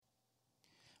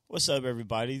What's up,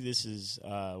 everybody? This is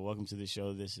welcome to the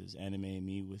show. This is Anime and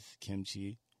Me with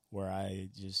Kemchi, where I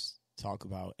just talk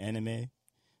about anime,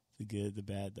 the good, the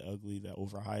bad, the ugly, the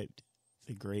overhyped,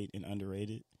 the great, and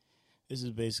underrated. This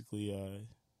is basically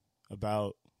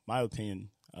about my opinion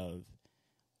of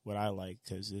what I like,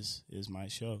 because this is my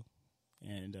show,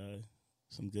 and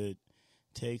some good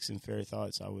takes and fair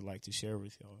thoughts I would like to share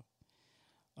with y'all.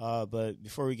 But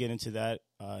before we get into that,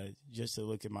 just to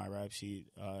look at my rap sheet,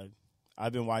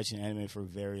 I've been watching anime for a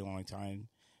very long time,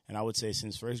 and I would say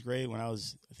since first grade, when I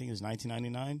think it was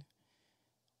 1999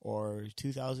 or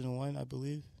 2001, I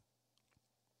believe.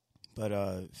 But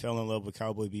fell in love with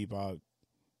Cowboy Bebop,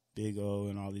 Big O,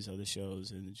 and all these other shows,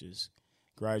 and just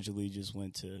gradually just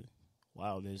went to,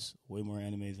 wow, there's way more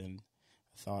anime than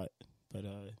I thought. But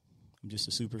I'm just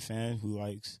a super fan who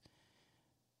likes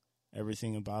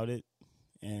everything about it,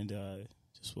 and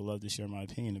just would love to share my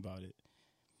opinion about it.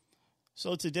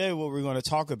 So today, what we're going to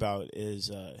talk about is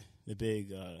the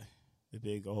big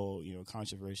whole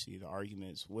controversy, the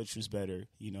arguments, which was better,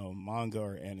 manga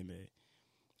or anime.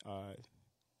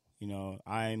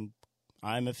 I'm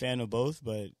a fan of both,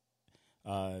 but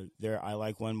I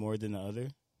like one more than the other.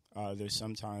 There's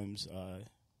sometimes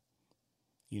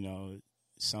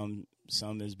some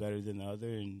is better than the other,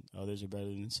 and others are better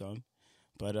than some.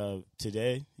 But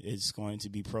today it's going to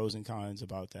be pros and cons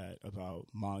about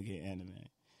manga and anime.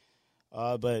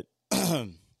 But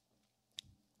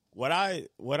what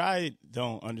I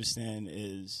don't understand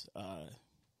is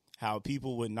how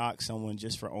people would knock someone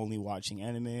just for only watching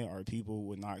anime, or people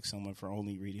would knock someone for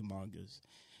only reading mangas.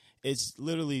 It's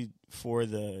literally for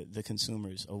the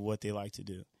consumers of what they like to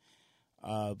do.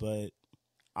 But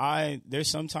there's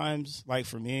sometimes, like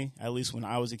for me, at least when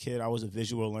I was a kid, I was a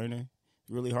visual learner.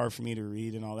 Really hard for me to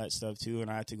read and all that stuff too,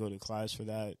 and I had to go to class for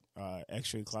that,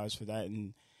 extra class for that,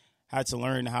 and had to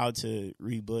learn how to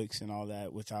read books and all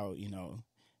that without,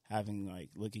 having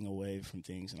looking away from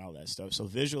things and all that stuff. So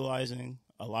visualizing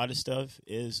a lot of stuff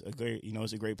is a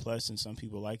great plus, and some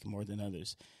people like it more than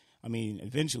others. I mean,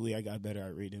 eventually I got better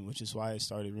at reading, which is why I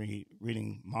started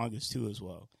reading mangas too as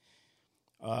well.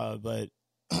 But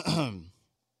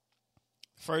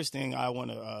first thing I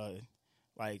want to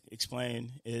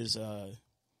explain is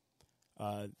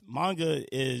manga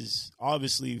is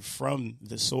obviously from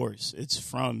the source. It's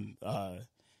from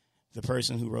the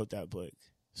person who wrote that book.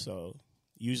 So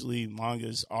usually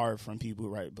mangas are from people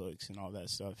who write books and all that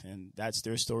stuff, and that's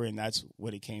their story, and that's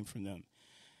what it came from them.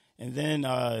 And then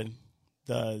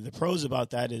the pros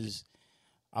about that is,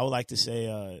 I would like to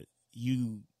say,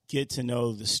 you get to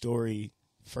know the story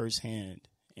firsthand,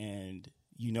 and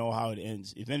you know how it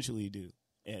ends. Eventually you do,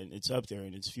 and it's up there,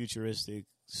 and it's futuristic,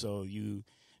 so you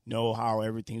know how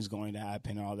everything's going to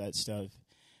happen and all that stuff.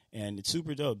 And it's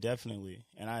super dope, definitely.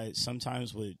 And I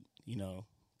sometimes would,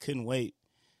 couldn't wait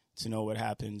to know what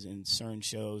happens in certain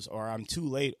shows, or I'm too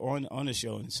late on a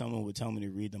show and someone would tell me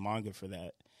to read the manga for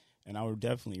that, and I would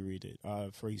definitely read it.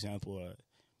 For example,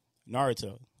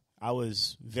 Naruto. I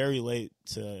was very late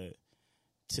to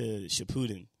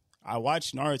Shippuden. I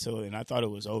watched Naruto and I thought it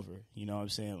was over. You know what I'm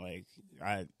saying?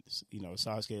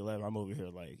 Sasuke left. I'm over here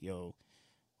like, yo,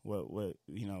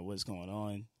 what's going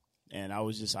on? And I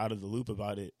was just out of the loop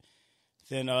about it.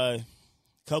 Then a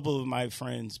couple of my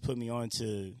friends put me on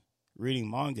to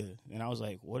reading manga, and I was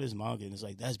like, what is manga? And it's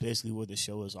like, that's basically what the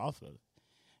show is off of.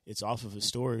 It's off of a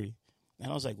story.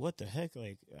 And I was like, what the heck?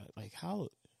 How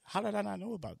did I not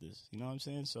know about this? You know what I'm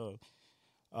saying? So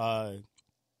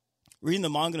reading the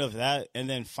manga of that, and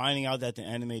then finding out that the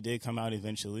anime did come out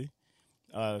eventually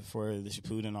for the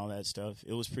Shippuden and all that stuff,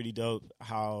 it was pretty dope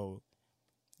how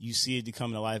you see it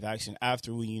become a live action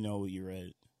after when you know what you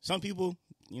read. Some people,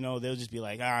 they'll just be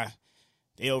like,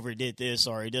 they overdid this,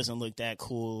 or it doesn't look that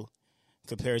cool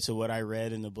compared to what I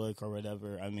read in the book or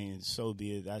whatever. I mean, so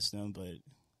be it. That's them. But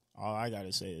all I got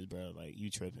to say is, bro,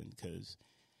 you tripping, because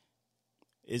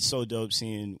it's so dope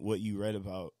seeing what you read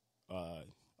about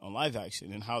on live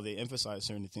action and how they emphasize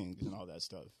certain things and all that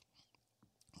stuff.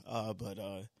 But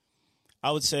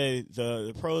I would say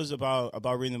the pros about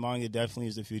reading the manga definitely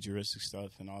is the futuristic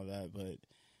stuff and all that.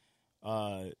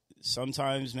 But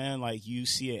sometimes, man, you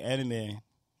see an anime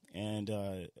and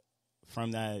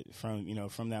from that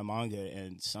manga,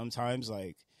 and sometimes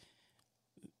like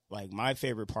my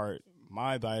favorite part,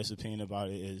 my biased opinion about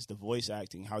it, is the voice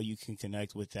acting, how you can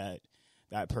connect with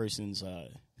that person's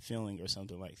feeling or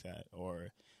something like that.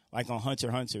 Or like on Hunter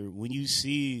x Hunter, when you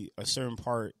see a certain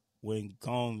part when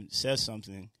Gon says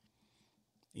something,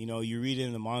 you read it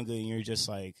in the manga and you're just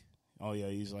like, oh yeah,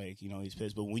 he's he's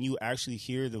pissed. But when you actually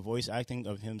hear the voice acting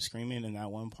of him screaming in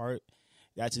that one part,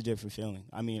 that's a different feeling.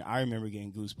 I mean, I remember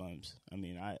getting goosebumps. I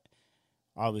mean,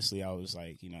 obviously I was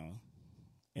like,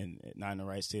 and not in the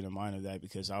right state of mind of that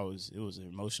because it was an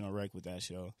emotional wreck with that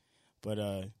show.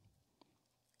 But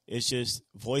it's just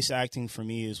voice acting for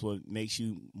me is what makes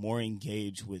you more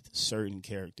engaged with certain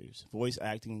characters. Voice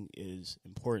acting is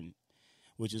important,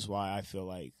 which is why I feel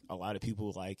like a lot of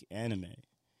people like anime.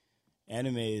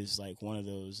 Anime is like one of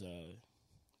those.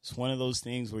 It's one of those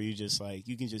things where you just like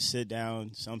you can just sit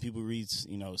down. Some people read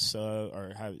sub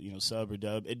or have sub or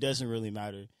dub. It doesn't really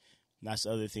matter. And that's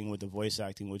the other thing with the voice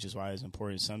acting, which is why it's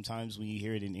important. Sometimes when you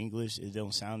hear it in English, it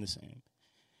don't sound the same,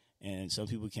 and some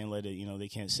people can't let it. They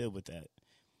can't sit with that.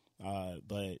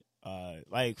 But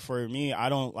like for me, I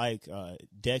don't like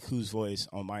Deku's voice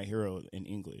on My Hero in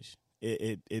English.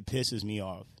 It pisses me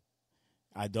off.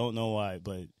 I don't know why,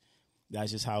 but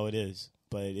that's just how it is.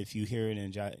 But if you hear it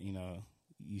in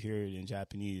you hear it in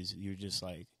Japanese, you're just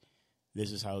like,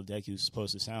 this is how Deku's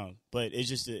supposed to sound. But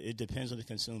it depends on the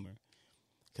consumer,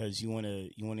 because you want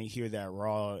to hear that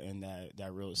raw and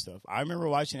that real stuff. I remember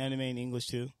watching anime in English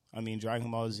too. I mean, Dragon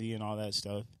Ball Z and all that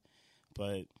stuff,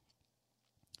 but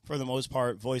for the most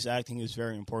part, voice acting is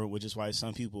very important, which is why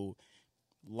some people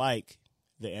like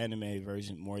the anime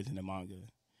version more than the manga.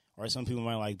 Or some people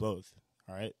might like both,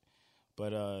 all right?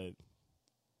 But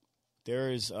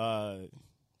there's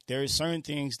certain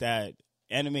things that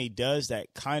anime does that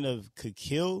kind of could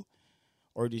kill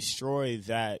or destroy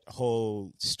that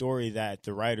whole story that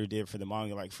the writer did for the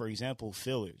manga. Like, for example,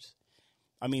 fillers.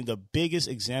 I mean, the biggest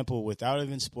example, without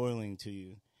even spoiling to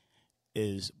you,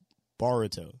 is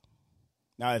Boruto.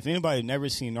 Now, if anybody never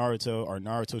seen Naruto or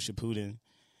Naruto Shippuden,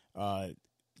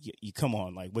 you come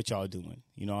on, like, what y'all doing?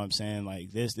 You know what I'm saying?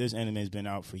 Like, this anime has been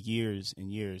out for years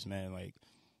and years, man. Like,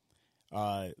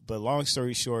 but long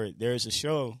story short, there's a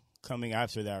show coming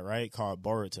after that, right, called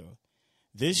Boruto.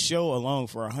 This show alone,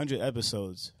 for 100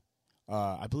 episodes,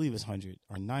 I believe it's 100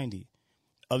 or 90,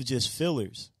 of just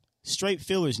fillers, straight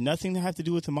fillers, nothing to have to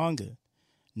do with the manga,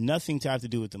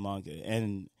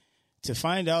 and to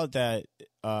find out that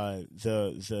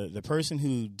the person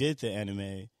who did the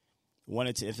anime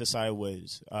wanted to emphasize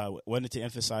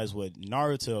what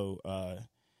Naruto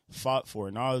fought for.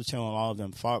 Naruto and all of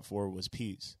them fought for was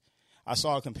peace. I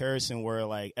saw a comparison where,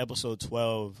 like, episode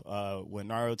 12, when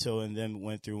Naruto and them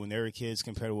went through when they were kids,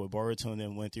 compared to what Boruto and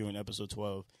them went through in episode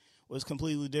 12, was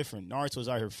completely different. Naruto's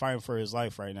out here fighting for his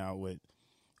life right now with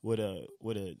a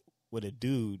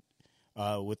dude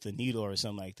with the needle or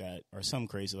something like that, or something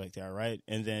crazy like that, right?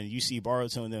 And then you see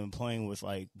Boruto and them playing with,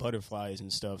 like, butterflies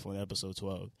and stuff on episode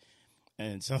 12.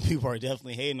 And some people are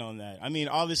definitely hating on that. I mean,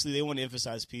 obviously they want to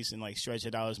emphasize peace and, like, stretch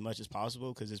it out as much as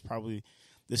possible, because it's probably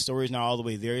the story's not all the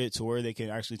way there yet to where they can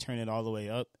actually turn it all the way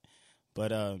up.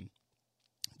 But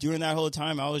during that whole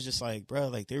time, I was just like, bro,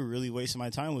 like, they're really wasting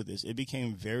my time with this. It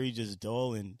became very just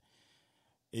dull, and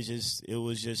it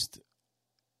was just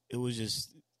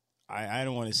I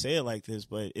don't want to say it like this,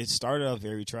 but it started off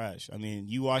very trash. I mean,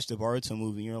 you watch the Boruto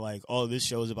movie and you're like, oh, this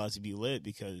show is about to be lit,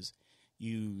 because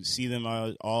you see them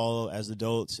all as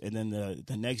adults, and then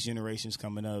the next generation's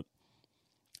coming up.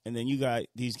 And then you got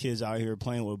these kids out here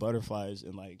playing with butterflies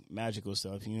and, like, magical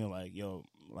stuff. And you're like, yo,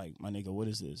 like, my nigga, what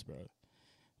is this, bro?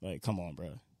 Like, come on,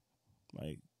 bro.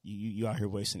 Like, you out here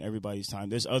wasting everybody's time.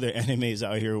 There's other animes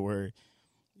out here where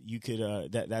you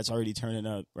could that's already turning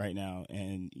up right now,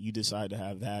 and you decide to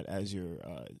have that as your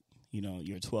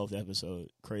your 12th episode.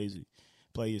 Crazy.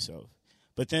 Play yourself.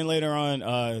 But then later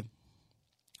on,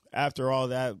 after all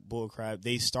that bullcrap,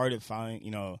 they started finding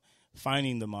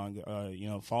the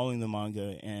manga, following the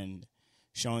manga and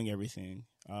showing everything.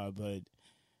 But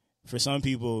for some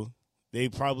people, they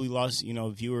probably lost,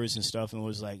 viewers and stuff, and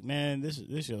was like, man, this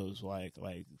show is whack.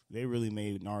 Like, they really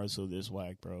made Naruto this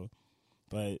whack, bro.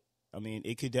 But I mean,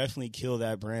 it could definitely kill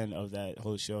that brand of that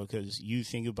whole show, because you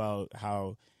think about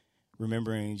how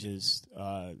remembering just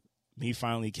me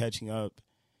finally catching up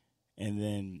and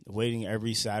then waiting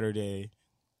every Saturday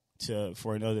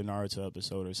for another Naruto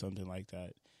episode or something like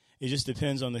that. It just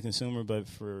depends on the consumer, but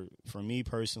for me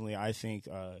personally, I think,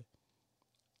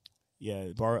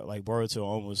 Boruto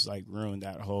almost, like, ruined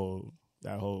that whole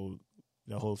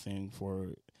thing for,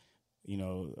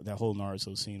 that whole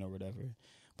Naruto scene or whatever.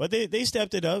 But they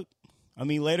stepped it up. I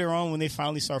mean, later on when they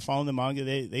finally start following the manga,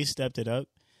 they stepped it up.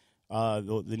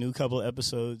 The new couple of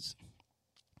episodes,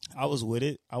 I was with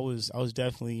it. I was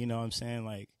definitely, what I'm saying,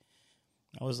 like,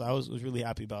 I was really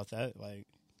happy about that. Like,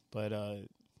 but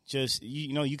just,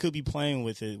 you could be playing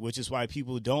with it, which is why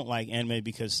people don't like anime,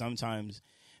 because sometimes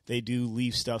they do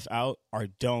leave stuff out or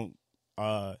don't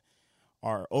or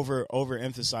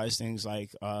overemphasize things,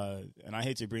 like and I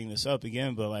hate to bring this up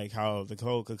again, but like how the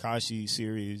whole Kakashi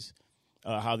series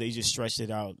how they just stretched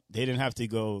it out. They didn't have to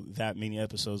go that many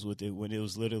episodes with it when it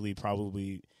was literally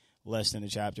probably less than a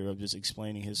chapter of just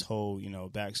explaining his whole,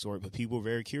 backstory. But people were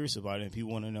very curious about it, and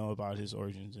people want to know about his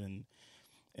origins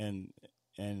and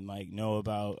like know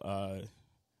about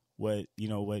what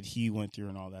he went through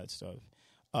and all that stuff.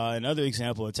 Another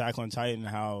example, Attack on Titan,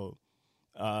 how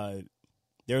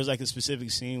there was like a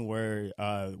specific scene where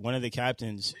one of the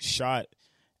captains shot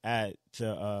at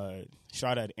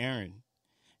Eren,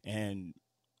 and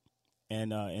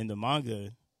in the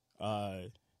manga,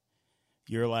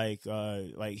 you're like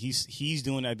he's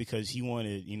doing that because he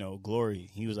wanted glory.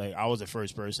 He was like, I was the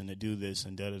first person to do this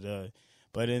and da da da.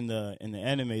 But in the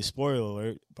anime, spoiler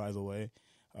alert, by the way,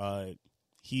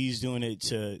 he's doing it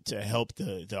to help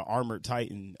the armored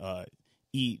Titan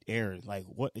eat Eren. Like,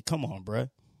 what? Come on, bruh.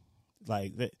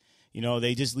 Like that,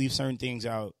 they just leave certain things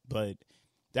out, but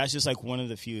that's just like one of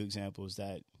the few examples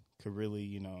that could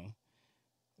really,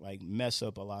 like mess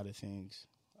up a lot of things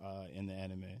in the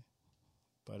anime.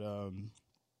 But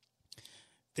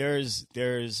there's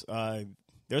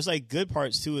like good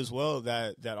parts too as well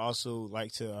that also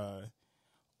like to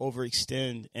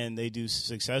overextend, and they do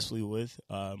successfully with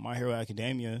My Hero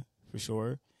Academia for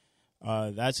sure.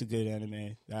 That's a good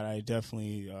anime that I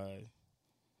definitely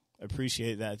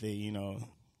appreciate that they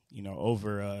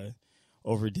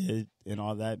overdid and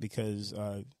all that, because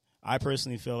I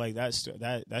personally feel like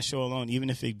that show alone, even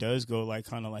if it does go like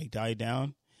kind of like die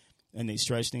down and they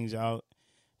stretch things out,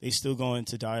 they still go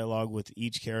into dialogue with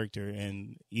each character,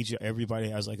 and everybody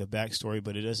has like a backstory,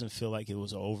 but it doesn't feel like it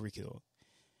was an overkill.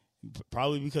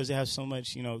 Probably because they have so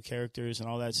much characters and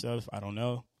all that stuff. I don't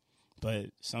know. But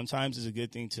sometimes it's a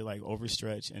good thing to like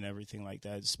overstretch and everything like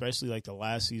that, especially like the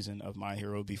last season of My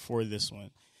Hero before this one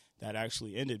that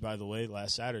actually ended, by the way,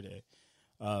 last Saturday.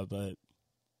 But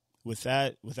with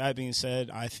that being said,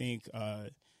 I think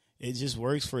it just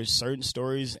works for certain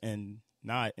stories and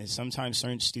sometimes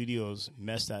certain studios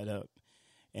mess that up,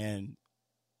 and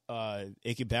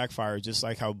it could backfire, just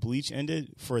like how Bleach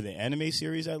ended for the anime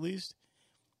series, at least.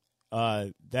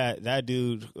 That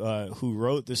dude who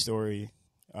wrote the story,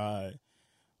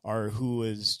 or who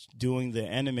was doing the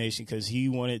animation, because he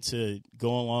wanted to go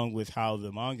along with how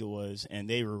the manga was, and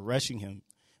they were rushing him,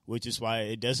 which is why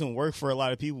it doesn't work for a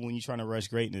lot of people when you're trying to rush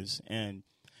greatness. And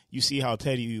you see how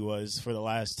petty he was for the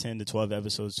last 10 to 12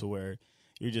 episodes, to where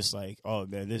you're just like, oh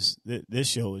man, this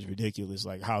show is ridiculous.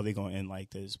 Like, how are they gonna end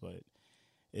like this? But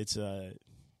it's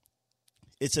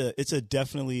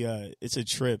definitely a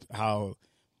trip how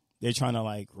they're trying to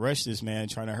like rush this man,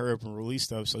 trying to hurry up and release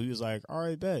stuff. So he was like, all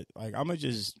right, bet. Like, I'm gonna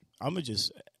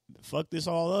just fuck this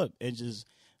all up and just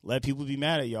let people be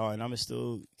mad at y'all, and I'm gonna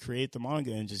still create the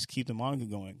manga and just keep the manga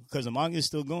going, because the manga is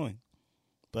still going,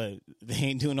 but they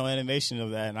ain't doing no animation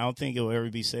of that, and I don't think it will ever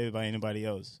be saved by anybody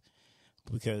else,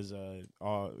 because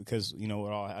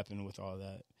what all happened with all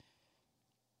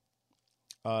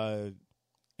that.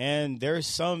 And there's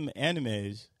some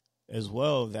animes as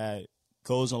well that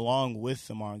goes along with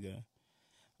the manga,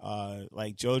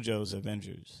 like JoJo's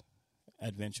Adventures.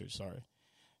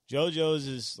 JoJo's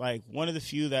is like one of the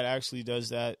few that actually does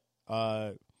that,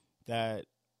 that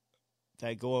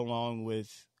go along with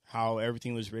how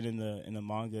everything was written in the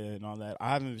manga and all that.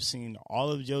 I haven't seen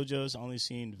all of JoJo's. I've only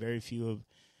seen very few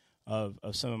of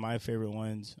some of my favorite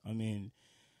ones. I mean,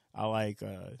 I like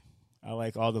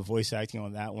all the voice acting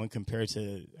on that one compared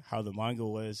to how the manga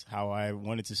was, how I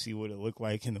wanted to see what it looked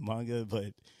like in the manga,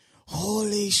 but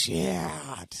holy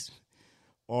shit,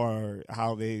 or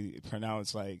how they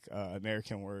pronounce like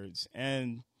American words.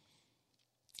 And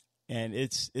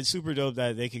it's super dope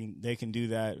that they can do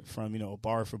that from,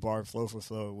 bar for bar, flow for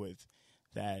flow, with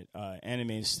that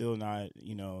anime is still not,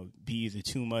 be either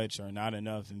too much or not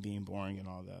enough and being boring and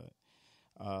all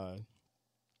that.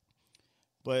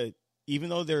 But even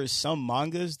though there are some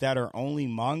mangas that are only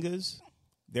mangas,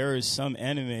 there is some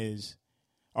animes,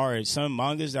 or some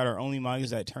mangas that are only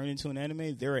mangas that turn into an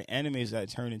anime. There are animes that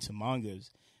turn into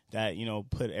mangas that,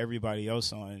 put everybody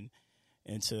else on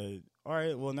into, all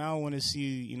right, well, now I want to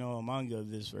see, a manga of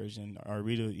this version, or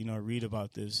read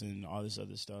about this and all this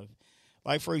other stuff.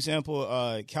 Like, for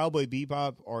example, Cowboy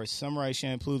Bebop or Samurai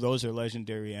Champloo, those are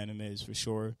legendary animes for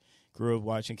sure. Grew up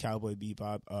watching Cowboy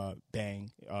Bebop.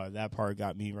 Bang, that part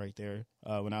got me right there.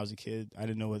 When I was a kid, I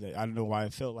didn't know why I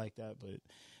felt like that, but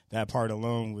that part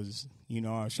alone was,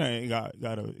 Shane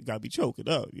gotta be choking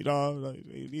up, like,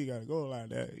 you gotta go like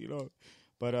that,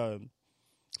 But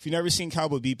if you've never seen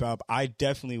Cowboy Bebop, I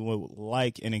definitely would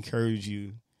like and encourage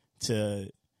you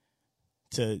to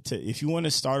if you want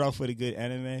to start off with a good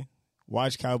anime,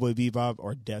 watch Cowboy Bebop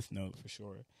or Death Note for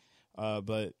sure.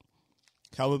 But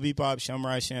Cowboy Bebop,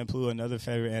 Samurai Champloo, another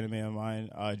favorite anime of mine.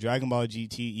 Dragon Ball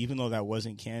GT, even though that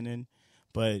wasn't canon,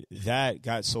 but that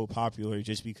got so popular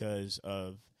just because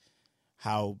of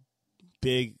how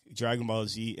big Dragon Ball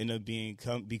Z ended up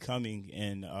becoming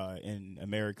in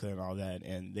America and all that,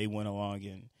 and they went along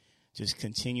and just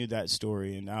continued that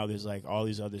story, and now there's like all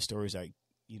these other stories that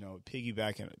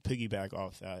piggyback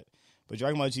off that. But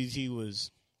Dragon Ball GT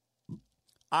was,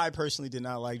 I personally did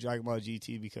not like Dragon Ball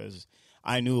GT because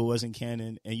I knew it wasn't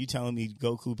canon, and you telling me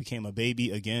Goku became a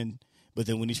baby again, but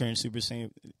then when he turned Super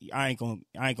Saiyan, I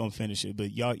ain't gonna finish it,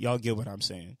 but y'all get what I'm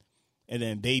saying. And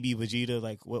then baby Vegeta,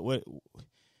 like what?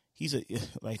 He's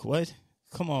like what?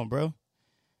 Come on, bro.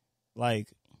 Like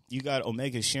you got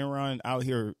Omega Shenron out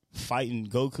here fighting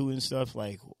Goku and stuff.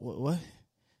 Like what?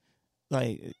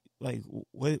 Like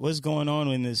what's going on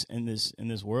in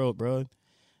this world, bro?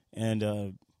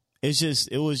 And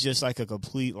it was just like a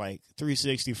complete like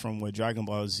 360 from what Dragon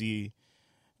Ball Z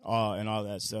and all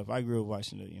that stuff. I grew up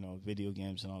watching the video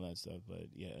games and all that stuff, but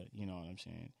yeah, you know what I'm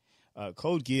saying.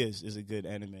 Code Geass is a good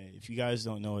anime. If you guys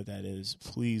don't know what that is,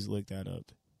 please look that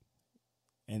up.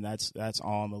 And that's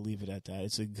all. I'm gonna leave it at that.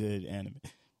 It's a good anime.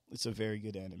 It's a very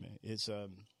good anime. It's I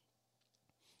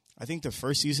think the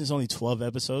first season is only 12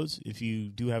 episodes if you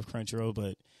do have Crunchyroll,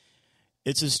 but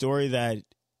it's a story that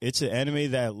it's an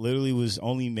anime that literally was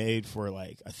only made for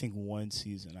like I think one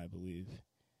season, I believe,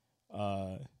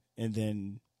 and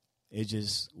then it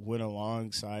just went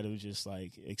alongside of just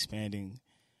like expanding.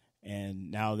 And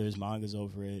now there's mangas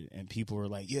over it, and people are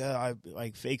like, yeah, I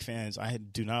like fake fans.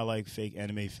 Do not like fake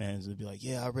anime fans. They'd be like,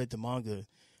 yeah, I read the manga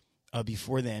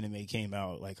before the anime came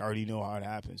out. Like, I already know how it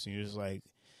happens. And you're just like,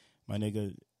 my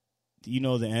nigga,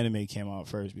 the anime came out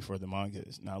first before the manga.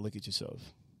 Now look at yourself.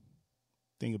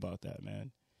 Think about that, man.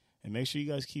 And make sure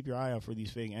you guys keep your eye out for these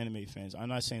fake anime fans. I'm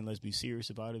not saying let's be serious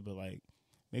about it, but like,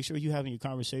 make sure you're having your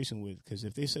conversation with, because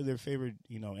if they say their favorite,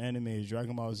 anime is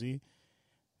Dragon Ball Z,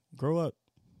 grow up.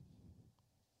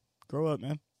 Grow up,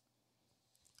 man.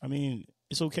 I mean,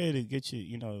 it's okay to get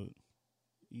you don't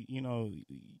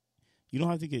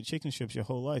have to get chicken strips your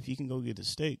whole life. You can go get a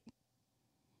steak.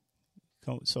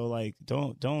 So like,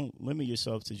 don't limit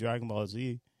yourself to Dragon Ball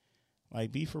Z.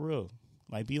 Like, be for real.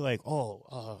 Like, be like,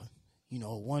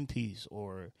 One Piece,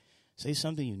 or say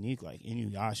something unique like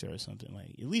Inuyasha or something.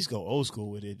 Like, at least go old school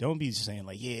with it. Don't be saying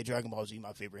like, yeah, Dragon Ball Z,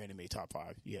 my favorite anime, top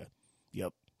 5. Yeah,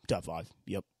 yep, top 5.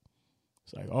 Yep.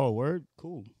 It's like, oh, word,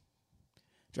 cool.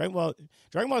 Dragon Ball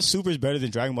Super is better than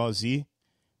Dragon Ball Z,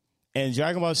 and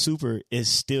Dragon Ball Super is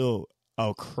still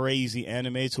a crazy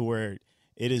anime to where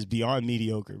it is beyond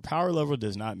mediocre. Power level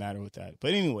does not matter with that.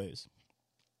 But anyways,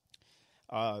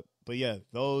 but yeah,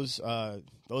 those are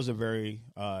very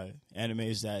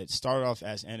animes that started off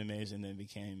as animes and then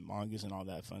became mangas and all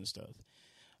that fun stuff.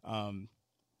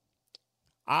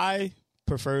 I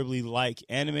preferably like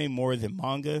anime more than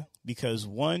manga because,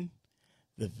 one,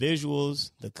 the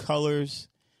visuals, the colors,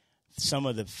 some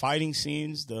of the fighting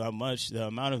scenes, the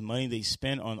amount of money they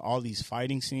spent on all these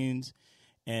fighting scenes,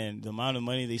 and the amount of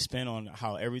money they spent on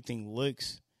how everything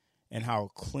looks and how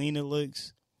clean it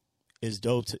looks is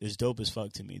dope as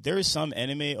fuck to me. There are some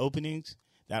anime openings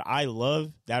that I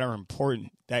love that are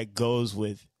important, that goes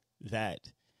with that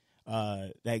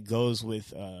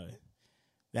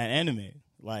anime.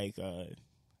 Like,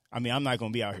 I mean, I'm not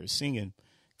gonna be out here singing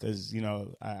because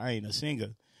I ain't a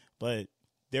singer, but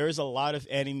there is a lot of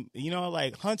anime,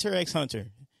 like Hunter x Hunter.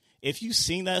 If you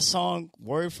sing that song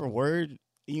word for word,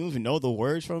 you don't even know the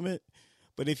words from it.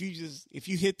 But if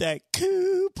you hit that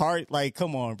coo part, like,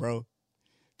 come on, bro.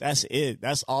 That's it.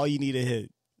 That's all you need to hit.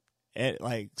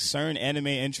 Like, certain anime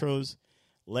intros,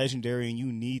 legendary, and you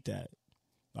need that.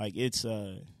 Like, it's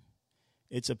what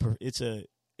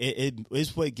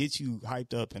gets you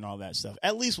hyped up and all that stuff.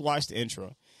 At least watch the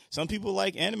intro. Some people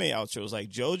like anime outros, like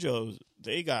JoJo's.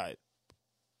 They got,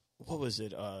 what was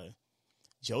it?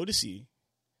 Jodeci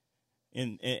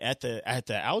at the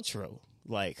outro.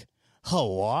 Like,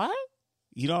 what?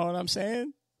 You know what I'm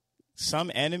saying?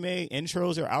 Some anime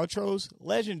intros or outros,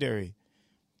 legendary.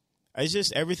 It's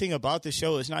just everything about the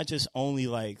show. It's not just only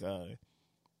like,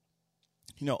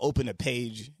 open a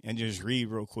page and just read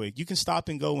real quick. You can stop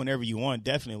and go whenever you want.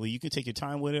 Definitely, you can take your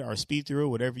time with it or speed through it,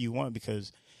 whatever you want,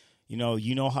 because you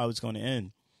know how it's going to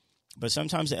end. But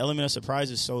sometimes the element of surprise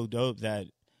is so dope that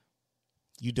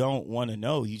you don't want to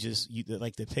know. You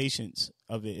like the patience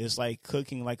of it. It's like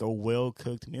cooking like a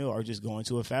well-cooked meal or just going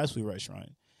to a fast food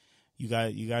restaurant. You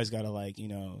guys got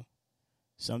to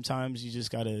sometimes you just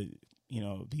got to,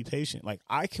 be patient. Like,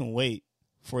 I can wait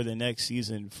for the next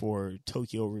season for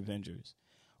Tokyo Revengers,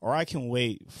 or I can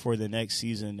wait for the next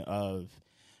season of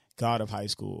God of High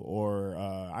School, or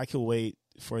I could wait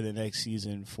for the next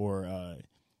season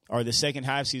or the second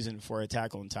half season for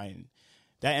Attack on Titan.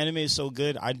 That anime is so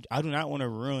good. I do not want to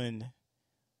ruin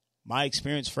my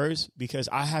experience first because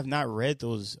I have not read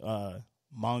those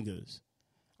mangas.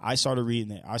 I started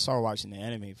watching the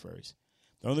anime first.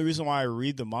 The only reason why I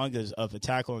read the mangas of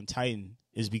Attack on Titan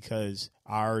is because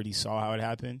I already saw how it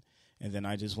happened, and then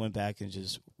I just went back and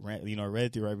just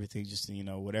read through everything, just to,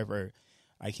 whatever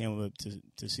I came up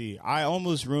to see. I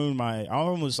almost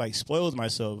spoiled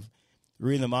myself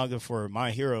reading the manga for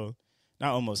My Hero.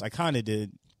 Not almost, I kind of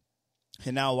did.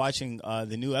 And now watching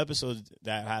the new episodes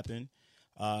that happened,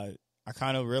 I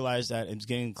kind of realized that it's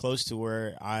getting close to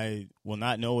where I will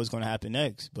not know what's going to happen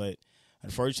next. But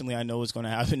unfortunately, I know what's going to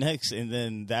happen next, and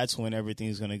then that's when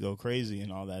everything's going to go crazy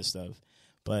and all that stuff.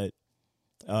 But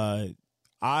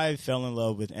I fell in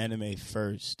love with anime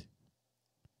first,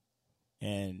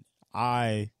 and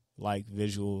I like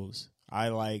visuals. I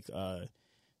like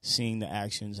seeing the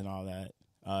actions and all that.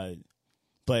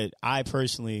 But I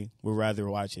personally would rather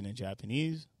watch it in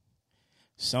Japanese.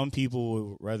 Some people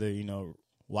would rather,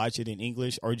 watch it in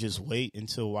English or just wait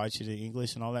until watch it in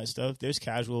English and all that stuff. There's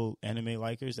casual anime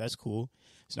likers. That's cool.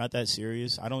 It's not that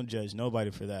serious. I don't judge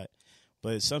nobody for that.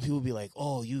 But some people be like,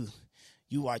 oh, you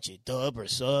watch it dub or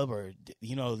sub or,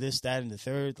 this, that, and the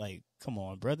third. Like, come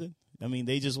on, brother. I mean,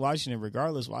 they just watching it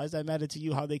regardless. Why does that matter to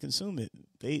you how they consume it?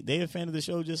 They a fan of the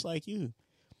show just like you.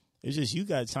 It's just you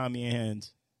got time in your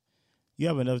hands. You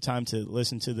have enough time to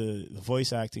listen to the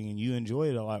voice acting and you enjoy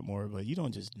it a lot more, but you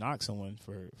don't just knock someone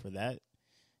for that.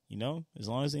 As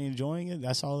long as they're enjoying it,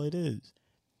 that's all it is.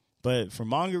 But for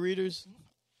manga readers,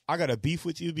 I got a beef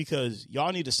with you because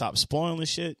y'all need to stop spoiling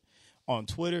shit on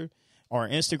Twitter or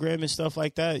Instagram and stuff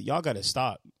like that. Y'all got to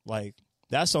stop. Like,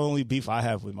 that's the only beef I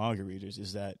have with manga readers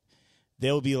is that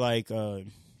they'll be like, oh,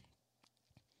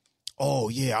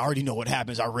 yeah, I already know what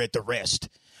happens. I read the rest.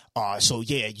 So,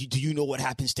 yeah, do you know what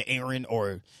happens to Aaron?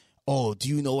 Or, oh, do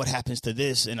you know what happens to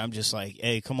this? And I'm just like,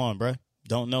 hey, come on, bruh.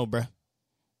 Don't know, bruh.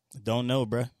 Don't know,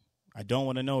 bruh. I don't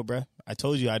want to know, bruh. I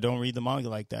told you I don't read the manga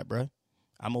like that, bruh.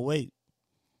 I'm going to wait.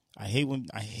 I hate when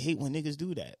niggas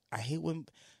do that. I hate when,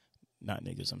 not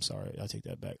niggas, I'm sorry. I'll take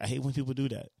that back. I hate when people do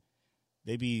that.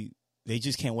 They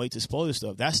just can't wait to spoil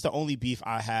stuff. That's the only beef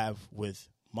I have with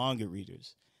manga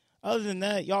readers. Other than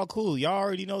that, y'all cool. Y'all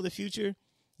already know the future.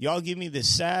 Y'all give me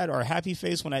this sad or happy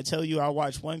face when I tell you I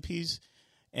watch One Piece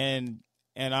and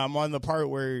I'm on the part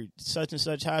where such and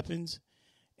such happens.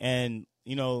 And,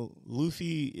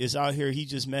 Luffy is out here. He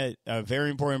just met a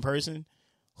very important person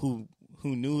who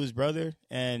knew his brother.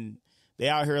 And they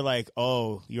out here like,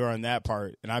 oh, you're on that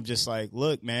part. And I'm just like,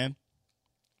 look, man,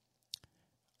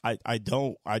 I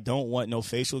don't want no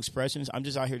facial expressions. I'm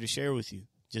just out here to share with you.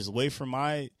 Just wait for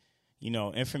my,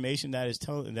 information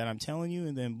that I'm telling you,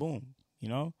 and then boom,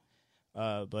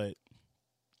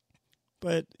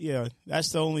 But yeah,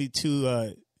 that's the only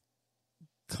two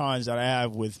cons that I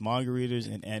have with manga readers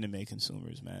and anime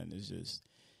consumers, man. It's just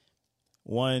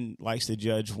one likes to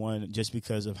judge one just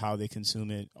because of how they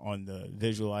consume it on the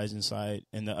visualizing side,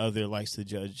 and the other likes to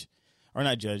judge, or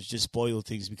not judge, just spoil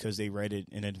things because they read it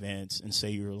in advance and say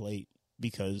you're late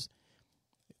because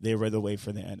they rather wait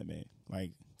for the anime.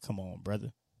 Like, come on,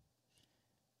 brother.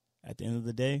 At the end of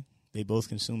the day, they both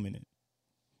consuming it.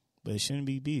 But it shouldn't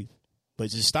be beef. But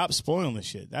just stop spoiling the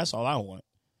shit. That's all I want.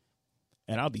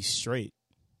 And I'll be straight.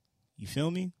 You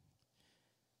feel me?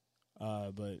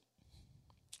 But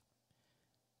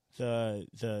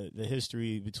the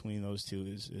history between those two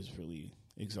is really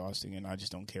exhausting, and I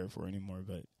just don't care for it anymore.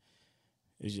 But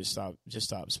it's just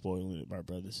stop spoiling it, my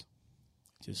brothers.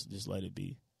 Just let it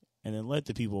be. And then let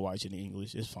the people watch it in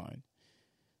English. It's fine.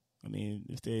 I mean,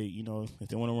 if they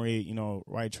want to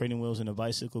ride training wheels in a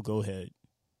bicycle, go ahead.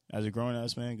 As a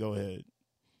grown-ass man, go ahead.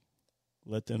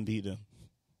 Let them beat them.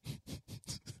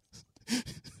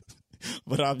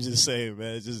 But I'm just saying,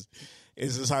 man, it's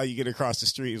just how you get across the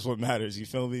street is what matters. You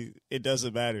feel me? It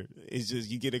doesn't matter. It's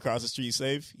just you get across the street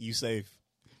safe, you safe.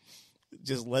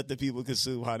 Just let the people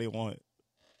consume how they want.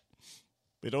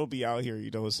 But don't be out here,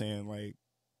 saying, like,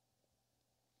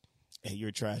 hey,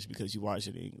 you're trash because you watch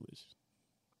it in English.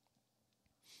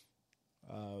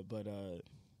 But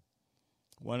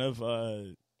one of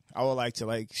I would like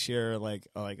to share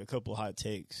a couple hot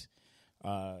takes.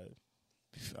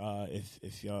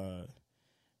 If y'all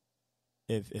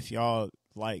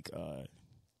like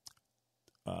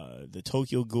the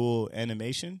Tokyo Ghoul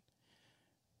animation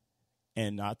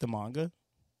and not the manga,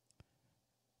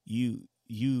 you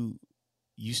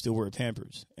still wear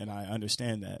Pampers, and I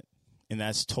understand that, and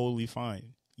that's totally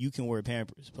fine. You can wear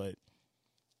Pampers, but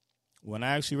when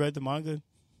I actually read the manga,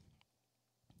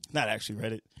 not actually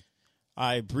read it,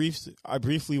 I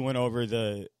briefly went over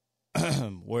the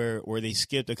where they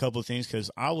skipped a couple of things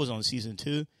because I was on season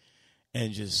 2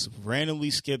 and just randomly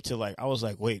skipped to I was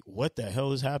like, wait, what the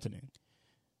hell is happening?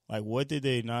 Like, what did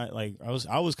they not like?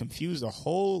 I was confused the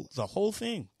whole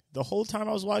thing. The whole time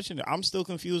I was watching it, I'm still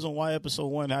confused on why episode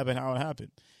 1 happened, how it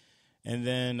happened. And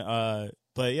then,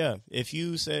 but yeah, if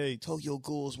you say Tokyo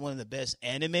Ghoul is one of the best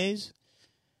animes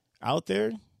out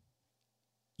there,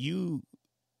 you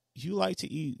like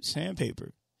to eat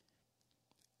sandpaper.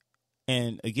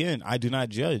 And again, I do not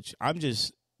judge. I'm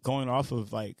just going off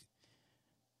of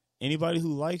anybody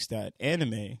who likes that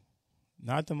anime,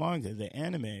 not the manga, the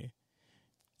anime.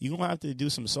 You're going to have to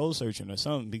do some soul searching or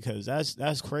something because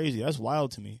that's crazy. That's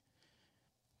wild to me.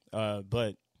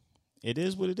 But it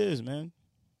is what it is, man.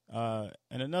 And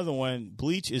another one,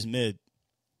 Bleach is mid.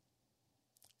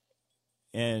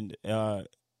 And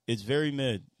it's very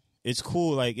mid. It's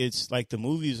cool. It's the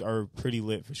movies are pretty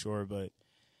lit for sure, but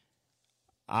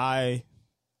I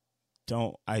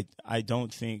don't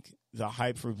think the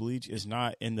hype for Bleach is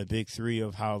not in the big 3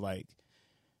 of how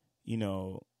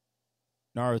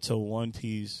Naruto, One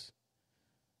Piece,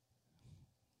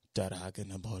 Daraga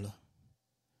Nabola.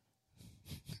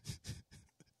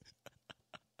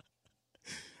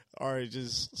 Or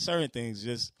just certain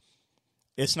things,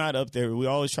 it's not up there. We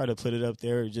always try to put it up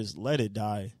there. Just let it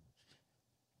die.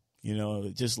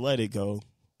 Just let it go.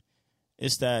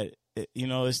 It's that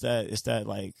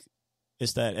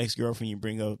ex-girlfriend you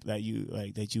bring up that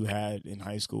you had in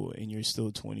high school and you're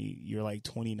still 20, you're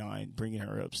 29, bringing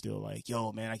her up still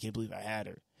yo, man, I can't believe I had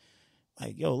her.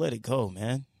 Yo, let it go,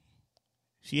 man.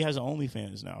 She has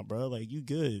OnlyFans now, bro. You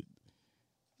good.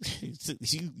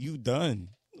 you done.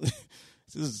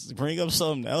 Just bring up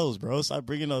something else, bro. Stop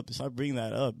bringing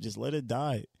that up. Just let it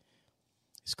die.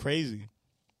 It's crazy.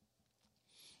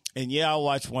 And yeah, I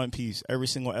watch One Piece every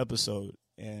single episode,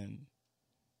 and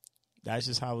that's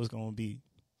just how it's gonna be.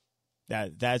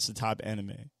 That's the top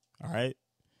anime. All right.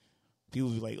 People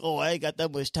be like, "Oh, I ain't got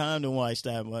that much time to watch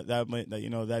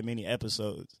that many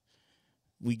episodes."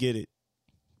 We get it.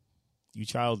 You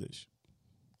childish.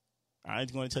 I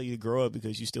ain't going to tell you to grow up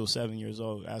because you're still 7 years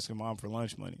old asking mom for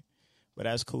lunch money. But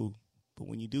that's cool. But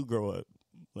when you do grow up,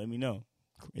 let me know.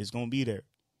 It's going to be there.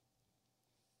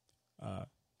 But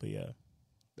yeah,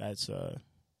 that's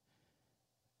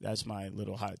my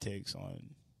little hot takes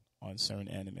on certain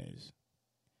animes.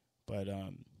 But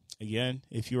again,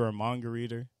 if you're a manga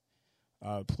reader,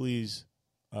 please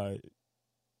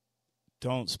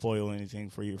don't spoil anything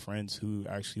for your friends who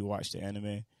actually watch the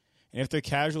anime. And if they're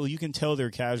casual, you can tell they're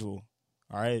casual.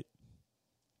 All right?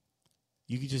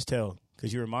 You can just tell.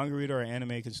 Because you're a manga reader or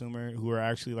anime consumer who are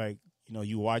actually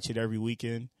you watch it every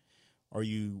weekend or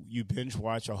you binge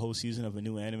watch a whole season of a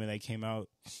new anime that came out.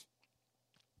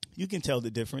 You can tell the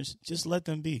difference. Just let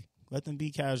them be. Let them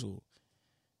be casual.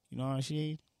 You know what I'm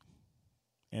saying?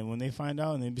 And when they find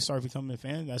out and they start becoming a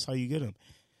fan, that's how you get them.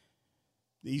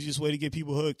 The easiest way to get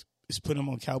people hooked is put them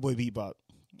on Cowboy Bebop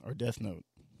or Death Note.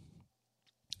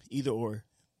 Either or.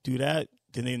 Do that,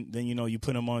 then you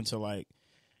put them on to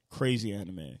crazy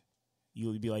anime.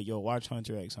 You'll be like, yo, watch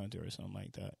Hunter x Hunter or something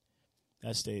like that.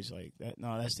 That stage that.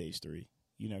 No, that's stage 3.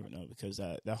 You never know because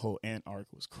that whole ant arc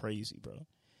was crazy, bro.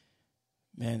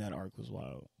 Man, that arc was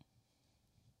wild.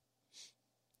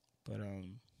 But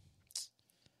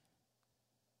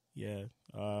yeah,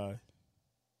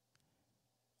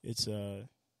 it's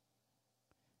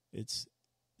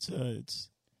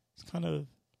kind of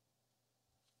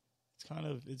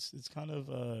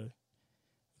a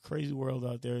crazy world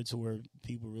out there to where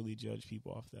people really judge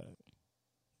people off that.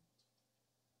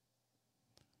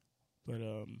 But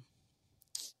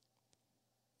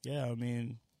yeah, I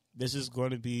mean, this is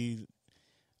going to be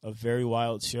a very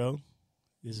wild show.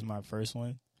 This is my first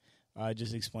one.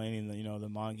 Just explaining the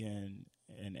manga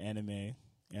and anime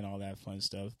and all that fun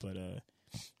stuff. But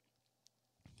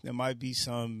there might be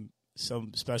some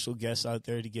special guests out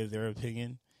there to give their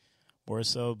opinion more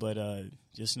so. But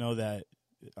just know that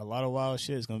a lot of wild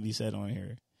shit is going to be said on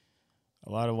here.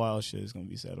 A lot of wild shit is going to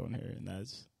be said on here, and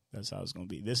that's how it's going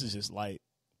to be. This is just light.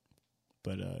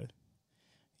 But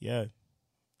yeah.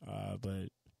 But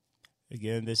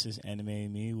again, this is Anime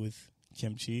and Me with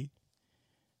Kemchi.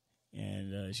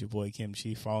 And it's your boy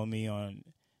Kemchi. Follow me on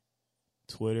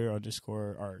Twitter _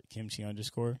 or Kemchi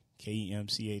 _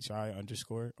 KEMCHI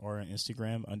 _ or on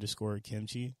Instagram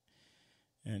 _Kemchi.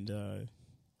 And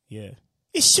yeah.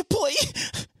 It's your boy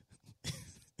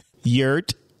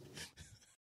Yurt.